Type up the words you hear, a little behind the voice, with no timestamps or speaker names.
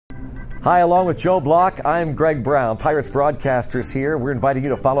Hi, along with Joe Block, I'm Greg Brown, Pirates broadcasters here. We're inviting you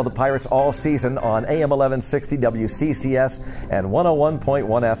to follow the Pirates all season on AM 1160 WCCS and 101.1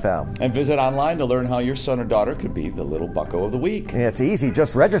 FM. And visit online to learn how your son or daughter could be the little bucko of the week. It's easy.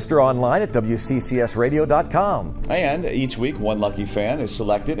 Just register online at WCCSradio.com. And each week, one lucky fan is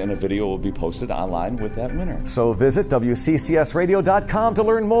selected and a video will be posted online with that winner. So visit WCCSradio.com to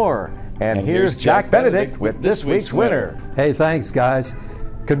learn more. And here's Jack Benedict with this week's winner. Hey, thanks, guys.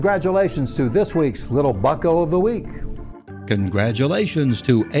 Congratulations to this week's Little Bucko of the Week. Congratulations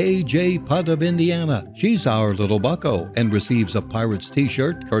to A.J. Putt of Indiana. She's our little bucko and receives a Pirates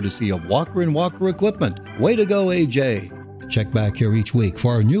t-shirt courtesy of Walker & Walker Equipment. Way to go, A.J. Check back here each week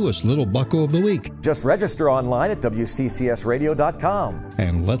for our newest Little Bucko of the Week. Just register online at WCCSradio.com.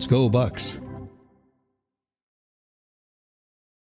 And let's go, Bucks.